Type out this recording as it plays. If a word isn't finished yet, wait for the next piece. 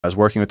I was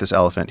working with this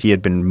elephant. He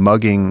had been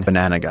mugging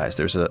banana guys.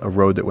 There's a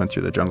road that went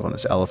through the jungle, and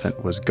this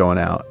elephant was going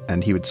out,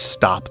 and he would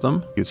stop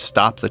them. He would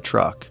stop the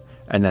truck,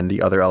 and then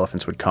the other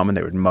elephants would come, and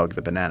they would mug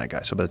the banana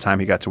guy. So by the time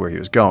he got to where he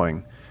was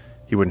going,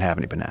 he wouldn't have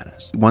any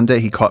bananas. One day,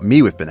 he caught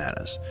me with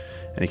bananas,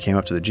 and he came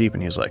up to the Jeep,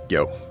 and he was like,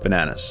 yo,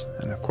 bananas.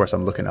 And of course,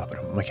 I'm looking up at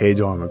him. I'm like, hey,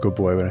 Dom, I'm a good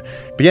boy.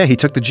 But yeah, he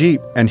took the Jeep,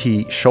 and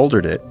he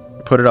shouldered it,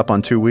 put it up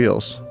on 2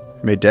 wheels,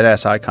 made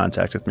dead-ass eye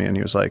contact with me, and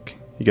he was like,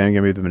 you gonna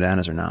give me the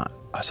bananas or not?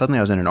 Suddenly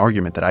I was in an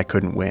argument that I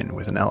couldn't win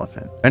with an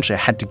elephant. Eventually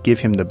I had to give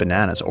him the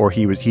bananas, or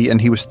he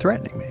was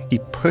threatening me. He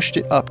pushed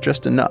it up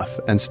just enough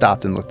and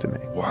stopped and looked at me.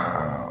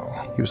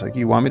 Wow. He was like,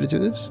 you want me to do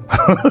this?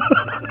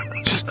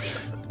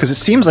 Because it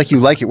seems like you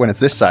like it when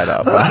it's this side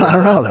up. I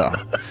don't know though.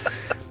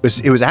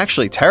 It was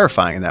actually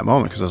terrifying in that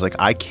moment, because I was like,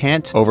 I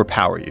can't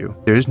overpower you.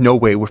 There's no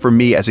way for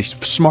me as a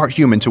smart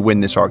human to win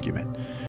this argument.